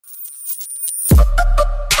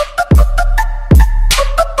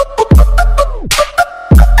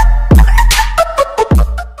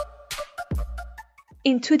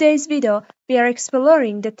In today's video, we are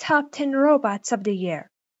exploring the top 10 robots of the year.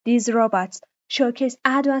 These robots showcase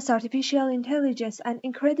advanced artificial intelligence and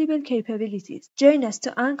incredible capabilities. Join us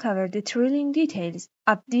to uncover the thrilling details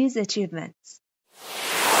of these achievements.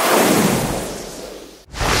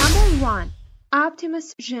 Number 1.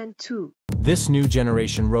 Optimus Gen 2. This new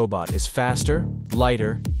generation robot is faster,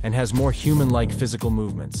 lighter, and has more human-like physical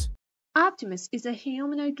movements. Optimus is a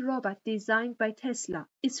humanoid robot designed by Tesla.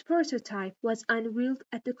 Its prototype was unveiled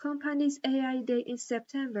at the company's AI Day in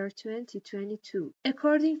September 2022.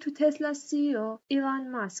 According to Tesla's CEO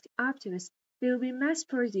Elon Musk, Optimus will be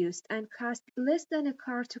mass-produced and cost less than a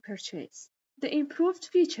car to purchase. The improved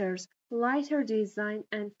features, lighter design,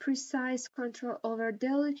 and precise control over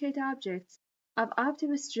delicate objects of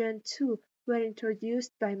Optimus Gen 2 were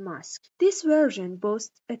introduced by Musk. This version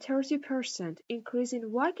boasts a 30% increase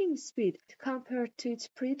in walking speed compared to its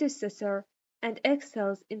predecessor and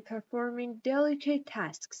excels in performing delicate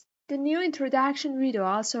tasks. The new introduction video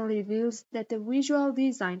also reveals that the visual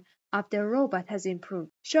design of the robot has improved,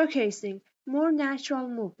 showcasing more natural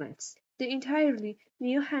movements. The entirely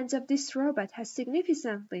new hands of this robot has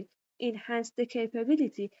significantly enhanced the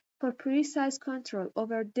capability for precise control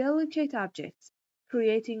over delicate objects,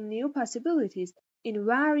 creating new possibilities in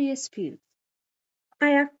various fields.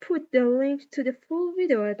 I have put the link to the full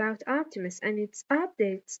video about Optimus and its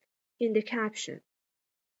updates in the caption.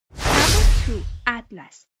 Number 2.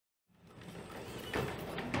 Atlas.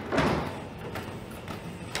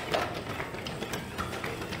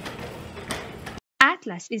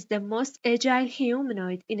 Atlas is the most agile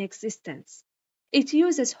humanoid in existence. It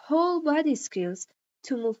uses whole body skills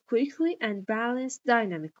to move quickly and balance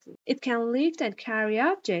dynamically. It can lift and carry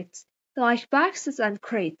objects like boxes and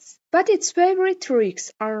crates, but its favorite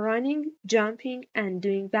tricks are running, jumping, and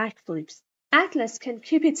doing backflips. Atlas can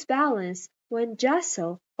keep its balance when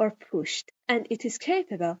jostled or pushed, and it is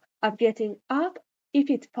capable of getting up if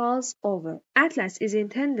it falls over. Atlas is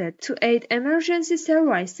intended to aid emergency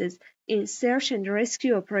services in search and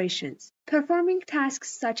rescue operations, performing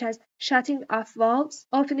tasks such as shutting off valves,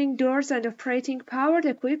 opening doors, and operating powered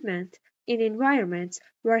equipment in environments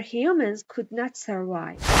where humans could not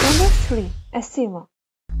survive. Number 3. Aima.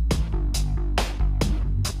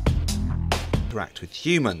 Interact with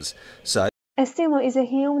humans, so Aima is a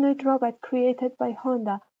humanoid robot created by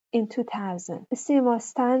Honda in 2000. Aima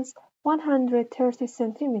stands 130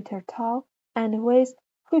 cm tall and weighs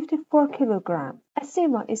 54 kg.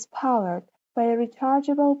 Aima is powered by a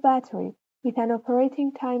rechargeable battery with an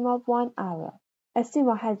operating time of 1 hour.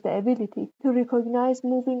 Aima has the ability to recognize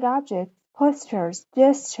moving objects, postures,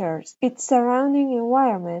 gestures, its surrounding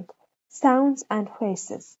environment, sounds, and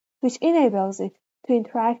faces, which enables it to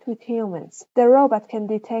interact with humans. The robot can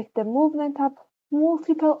detect the movement of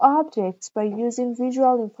multiple objects by using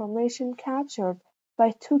visual information captured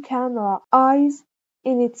by 2 camera eyes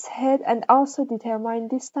in its head and also determine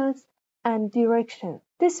distance and direction.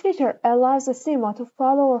 This feature allows Aima to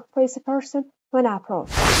follow or face a person when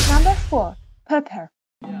approached. Number 4. Pepper.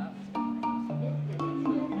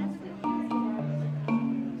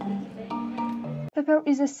 Pepper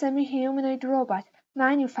is a semi-humanoid robot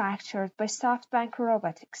manufactured by SoftBank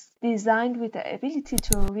Robotics, designed with the ability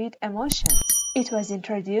to read emotions. It was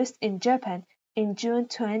introduced in Japan in June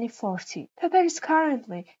 2014. Pepper is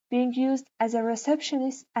currently being used as a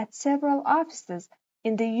receptionist at several offices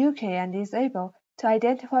in the UK and is able to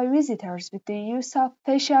identify visitors with the use of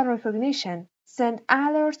facial recognition, send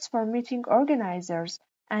alerts for meeting organizers,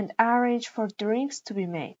 and arrange for drinks to be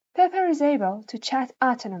made. Pepper is able to chat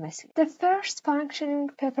autonomously. The first functioning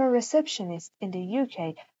Pepper receptionist in the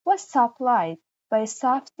UK was supplied by a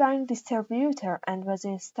SoftBank distributor and was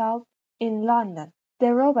installed in London.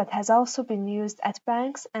 The robot has also been used at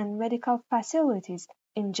banks and medical facilities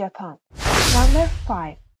in Japan. Number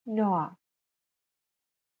 5. Noah.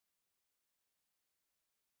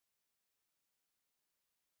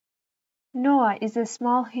 Noah is a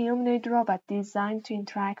small humanoid robot designed to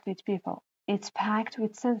interact with people. It's packed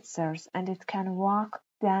with sensors and it can walk,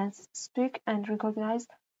 dance, speak, and recognize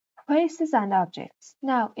faces and objects.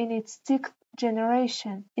 Now, in its 6th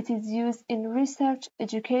generation, it is used in research,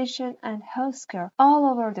 education, and healthcare all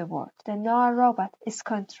over the world. The Noah robot is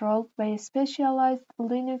controlled by a specialized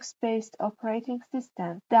Linux-based operating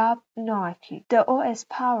system dubbed Noaki. The OS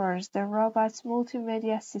powers the robot's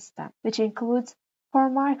multimedia system, which includes 4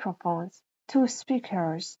 microphones, 2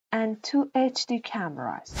 speakers, and 2 HD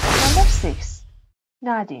cameras. Number 6.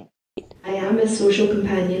 Nadin. I am a social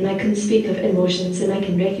companion. I can speak of emotions and I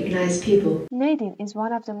can recognize people. Nadin is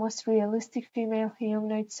one of the most realistic female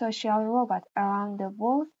humanoid social robots around the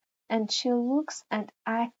world, and she looks and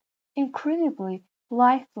acts incredibly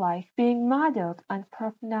lifelike, being modeled on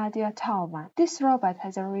Prof. Nadia Talman. This robot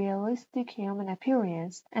has a realistic human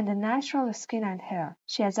appearance and a natural skin and hair.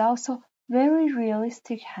 She has also very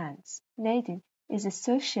realistic hands. Nadin is a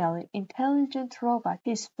socially intelligent robot.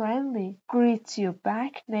 He is friendly, greets you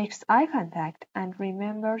back, makes eye contact, and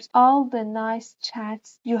remembers all the nice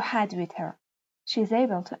chats you had with her. She is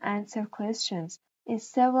able to answer questions in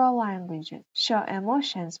several languages, show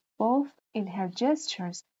emotions both in her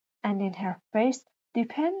gestures and in her face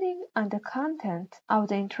depending on the content of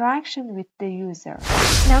the interaction with the user.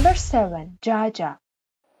 Number 7. Jaja.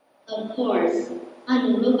 Of course,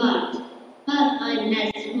 I'm a robot, but I'm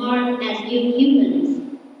as smart as you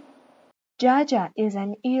humans. Jaja is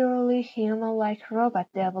an eerily human-like robot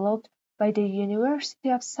developed by the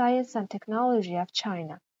University of Science and Technology of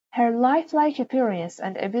China. Her lifelike appearance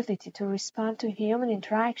and ability to respond to human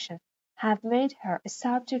interaction have made her a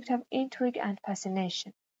subject of intrigue and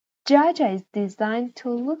fascination. Jaja is designed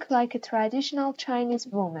to look like a traditional Chinese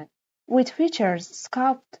woman, with features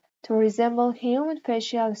sculpted to resemble human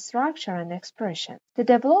facial structure and expression. The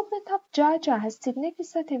development of Jaja has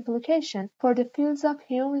significant implications for the fields of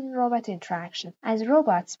human-robot interaction. As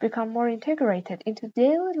robots become more integrated into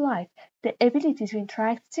daily life, the ability to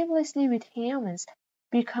interact seamlessly with humans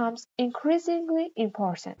becomes increasingly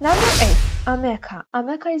important. Number 8. Amica.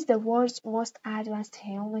 Amica is the world's most advanced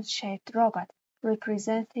human-shaped robot,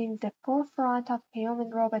 representing the forefront of human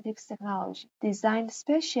robotics technology, designed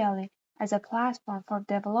specially as a platform for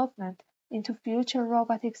development into future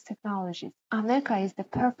robotics technologies. Amica is the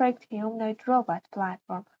perfect humanoid robot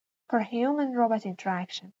platform for human-robot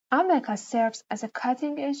interaction. Amica serves as a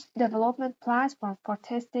cutting-edge development platform for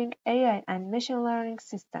testing AI and machine learning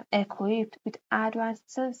systems. Equipped with advanced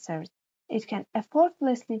sensors, it can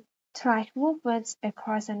effortlessly track movements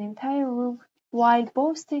across an entire room while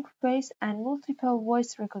boasting face and multiple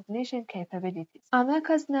voice recognition capabilities.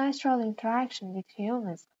 Amica's natural interaction with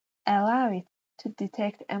humans allow it to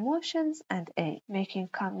detect emotions and aid, making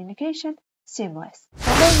communication seamless.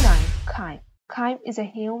 Number 9. Kaim. Kaim is a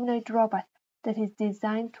humanoid robot that is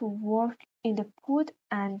designed to work in the food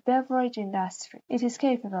and beverage industry. It is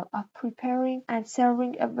capable of preparing and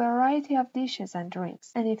serving a variety of dishes and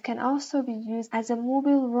drinks, and it can also be used as a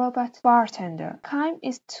mobile robot bartender. Kaim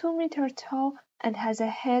is 2 meters tall and has a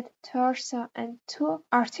head, torso, and 2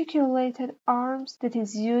 articulated arms that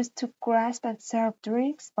is used to grasp and serve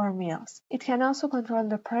drinks or meals. It can also control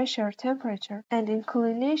the pressure, temperature, and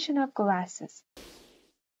inclination of glasses.